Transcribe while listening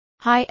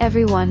Hi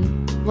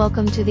everyone,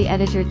 welcome to the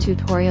editor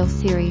tutorial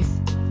series.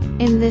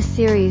 In this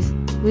series,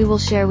 we will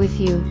share with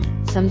you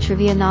some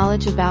trivia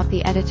knowledge about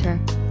the editor.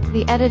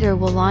 The editor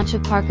will launch a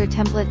Parkour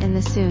template in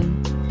the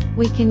soon.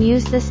 We can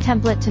use this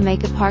template to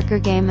make a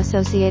Parkour game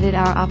associated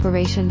our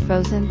Operation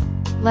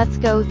Frozen. Let's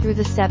go through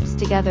the steps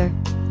together.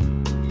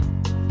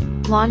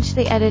 Launch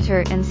the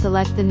editor and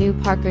select the new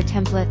Parkour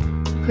template.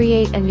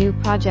 Create a new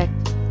project.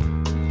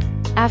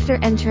 After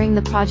entering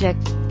the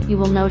project, you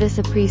will notice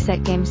a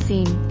preset game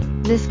scene.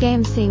 This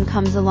game scene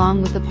comes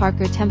along with the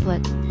Parkour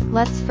template.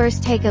 Let's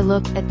first take a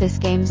look at this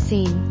game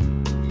scene.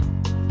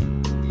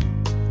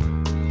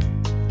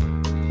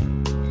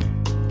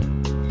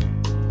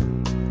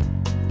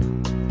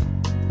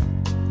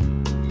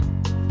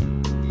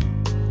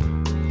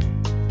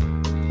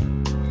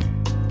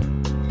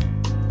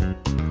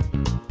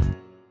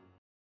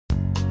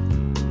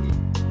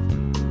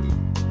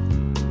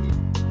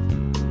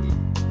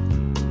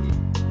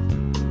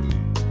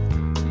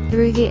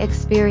 Through the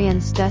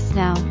experience just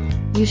now,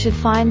 you should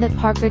find that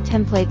Parkour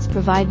templates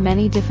provide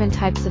many different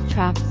types of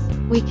traps.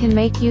 We can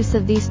make use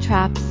of these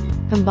traps,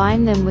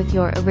 combine them with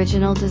your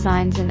original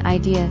designs and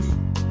ideas,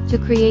 to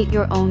create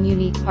your own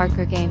unique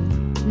Parkour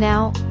game.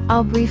 Now,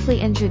 I'll briefly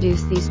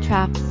introduce these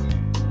traps.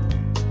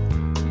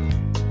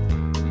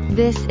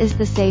 This is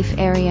the safe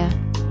area.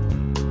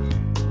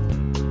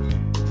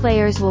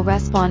 Players will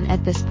respawn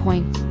at this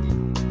point.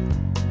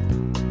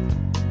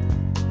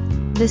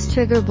 This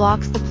trigger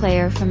blocks the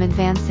player from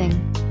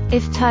advancing.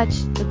 If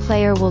touched, the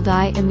player will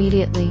die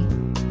immediately.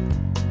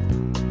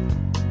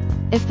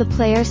 If the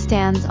player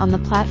stands on the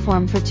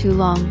platform for too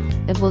long,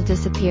 it will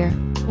disappear.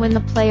 When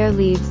the player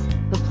leaves,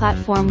 the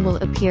platform will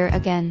appear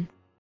again.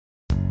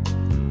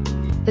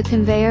 The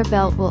conveyor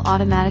belt will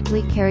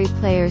automatically carry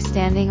players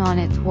standing on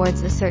it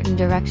towards a certain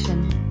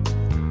direction.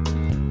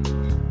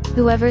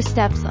 Whoever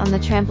steps on the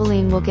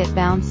trampoline will get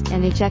bounced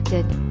and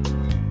ejected.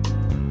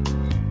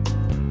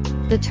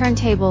 The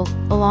turntable,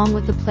 along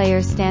with the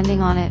players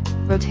standing on it,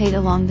 rotate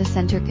along the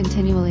center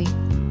continually.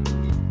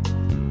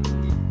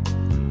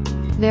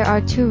 There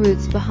are two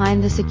routes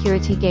behind the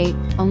security gate,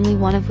 only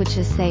one of which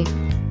is safe.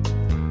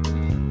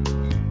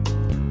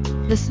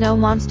 The snow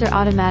monster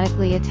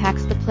automatically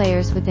attacks the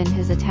players within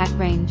his attack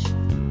range.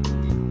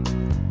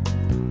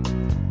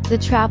 The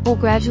trap will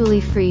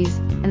gradually freeze,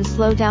 and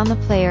slow down the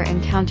player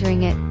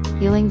encountering it,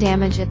 dealing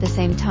damage at the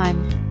same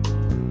time.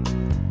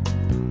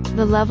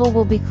 The level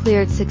will be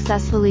cleared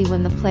successfully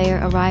when the player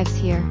arrives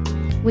here.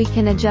 We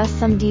can adjust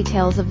some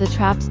details of the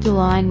traps to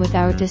align with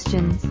our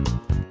distance.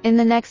 In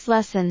the next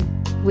lesson,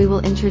 we will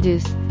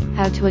introduce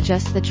how to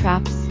adjust the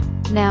traps.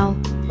 Now,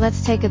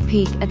 let's take a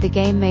peek at the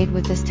game made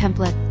with this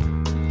template.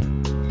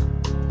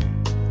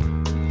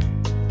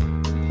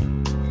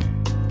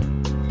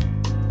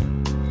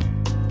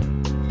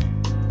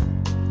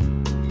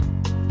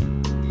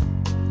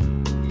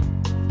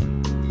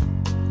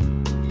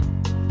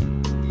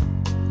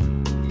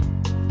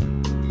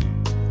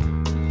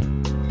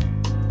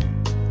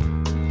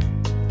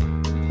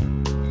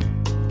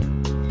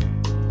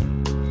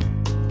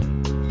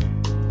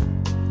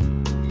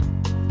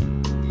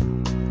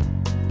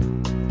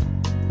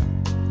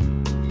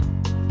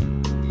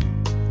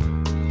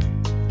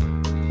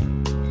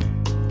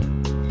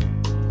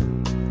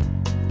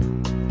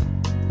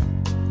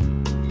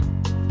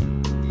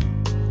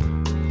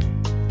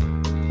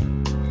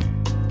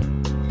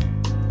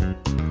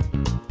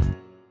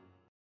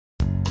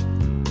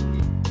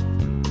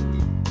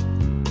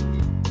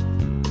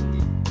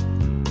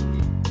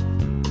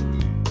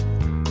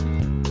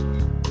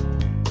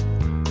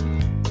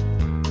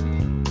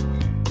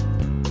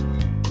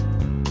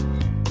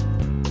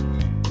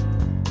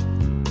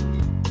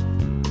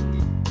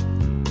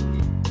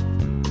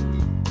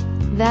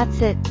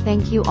 That's it,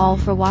 thank you all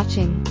for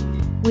watching.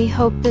 We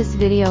hope this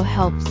video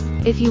helps.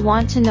 If you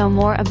want to know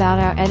more about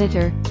our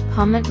editor,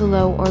 comment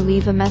below or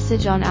leave a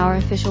message on our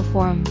official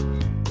forum.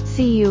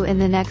 See you in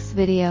the next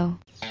video.